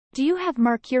Do you have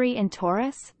Mercury in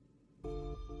Taurus?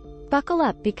 Buckle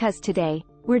up because today,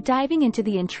 we're diving into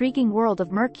the intriguing world of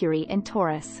Mercury in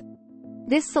Taurus.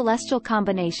 This celestial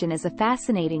combination is a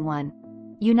fascinating one,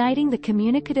 uniting the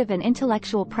communicative and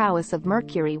intellectual prowess of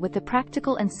Mercury with the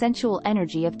practical and sensual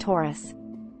energy of Taurus.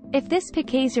 If this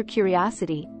piques your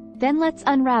curiosity, then let's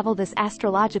unravel this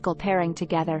astrological pairing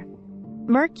together.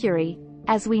 Mercury,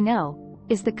 as we know,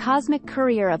 is the cosmic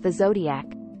courier of the zodiac,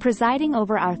 presiding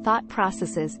over our thought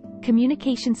processes,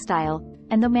 communication style,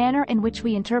 and the manner in which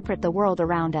we interpret the world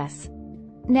around us.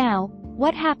 Now,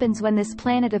 what happens when this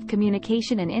planet of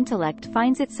communication and intellect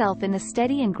finds itself in the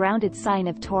steady and grounded sign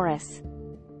of Taurus?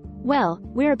 Well,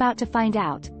 we're about to find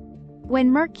out.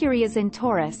 When Mercury is in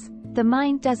Taurus, the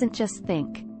mind doesn't just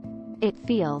think. It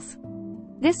feels.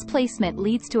 This placement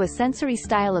leads to a sensory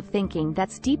style of thinking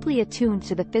that's deeply attuned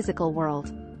to the physical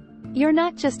world. You're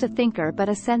not just a thinker but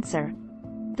a sensor.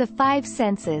 The five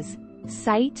senses,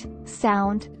 sight,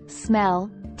 sound, smell,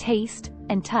 taste,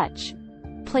 and touch,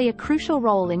 play a crucial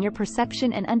role in your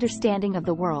perception and understanding of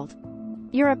the world.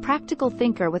 You're a practical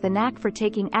thinker with a knack for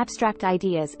taking abstract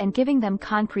ideas and giving them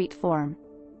concrete form.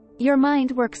 Your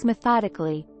mind works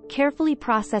methodically, carefully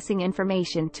processing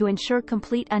information to ensure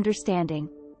complete understanding.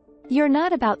 You're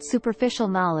not about superficial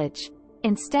knowledge.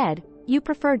 Instead, you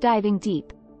prefer diving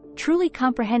deep, truly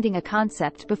comprehending a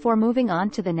concept before moving on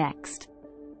to the next.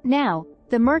 Now,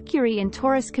 the Mercury in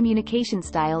Taurus communication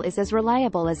style is as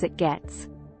reliable as it gets.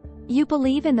 You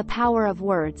believe in the power of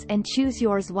words and choose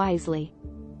yours wisely.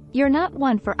 You're not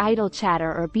one for idle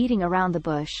chatter or beating around the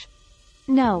bush.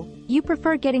 No, you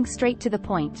prefer getting straight to the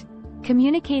point,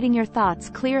 communicating your thoughts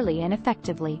clearly and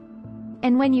effectively.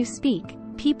 And when you speak,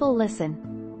 people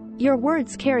listen. Your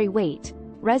words carry weight,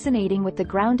 resonating with the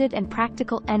grounded and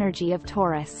practical energy of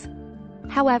Taurus.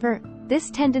 However, this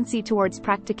tendency towards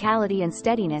practicality and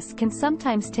steadiness can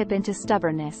sometimes tip into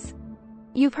stubbornness.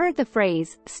 You've heard the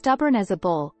phrase, stubborn as a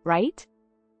bull, right?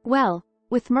 Well,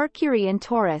 with Mercury in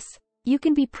Taurus, you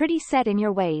can be pretty set in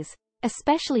your ways,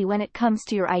 especially when it comes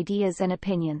to your ideas and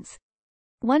opinions.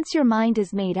 Once your mind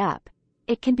is made up,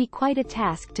 it can be quite a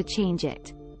task to change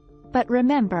it. But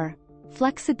remember,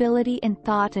 flexibility in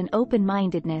thought and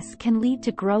open-mindedness can lead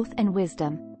to growth and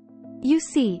wisdom. You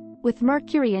see, with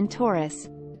Mercury in Taurus,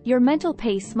 your mental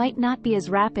pace might not be as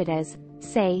rapid as,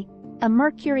 say, a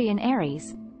Mercury in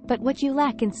Aries, but what you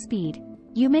lack in speed,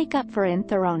 you make up for in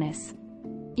thoroughness.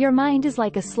 Your mind is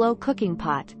like a slow cooking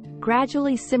pot,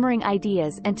 gradually simmering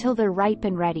ideas until they're ripe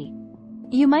and ready.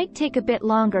 You might take a bit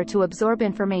longer to absorb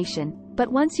information,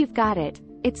 but once you've got it,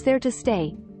 it's there to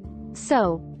stay.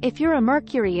 So, if you're a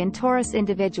Mercury in Taurus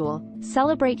individual,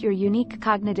 celebrate your unique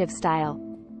cognitive style.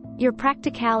 Your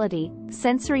practicality,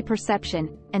 sensory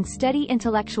perception, and steady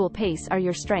intellectual pace are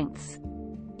your strengths.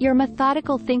 Your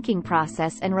methodical thinking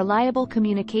process and reliable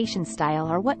communication style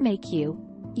are what make you,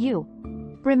 you.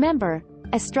 Remember,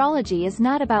 astrology is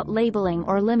not about labeling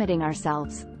or limiting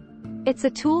ourselves. It's a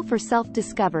tool for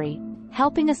self-discovery,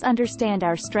 helping us understand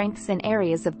our strengths and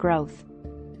areas of growth.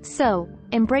 So,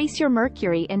 embrace your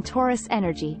Mercury in Taurus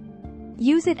energy.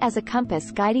 Use it as a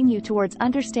compass guiding you towards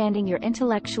understanding your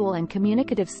intellectual and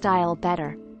communicative style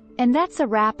better. And that's a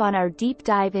wrap on our deep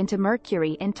dive into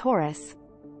Mercury in Taurus.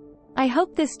 I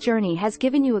hope this journey has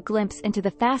given you a glimpse into the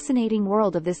fascinating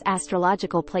world of this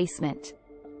astrological placement.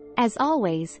 As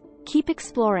always, keep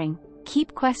exploring,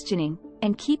 keep questioning,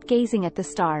 and keep gazing at the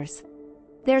stars.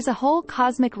 There's a whole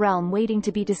cosmic realm waiting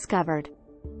to be discovered.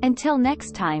 Until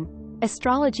next time,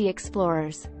 astrology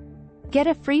explorers. Get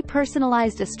a free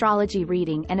personalized astrology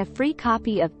reading and a free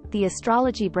copy of The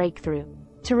Astrology Breakthrough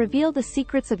to reveal the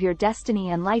secrets of your destiny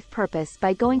and life purpose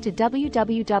by going to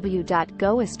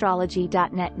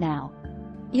www.goastrology.net now.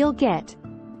 You'll get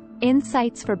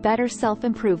insights for better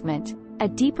self-improvement, a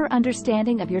deeper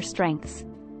understanding of your strengths,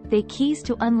 the keys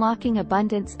to unlocking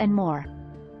abundance and more.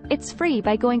 It's free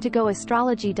by going to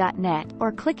goastrology.net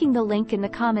or clicking the link in the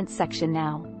comments section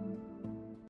now.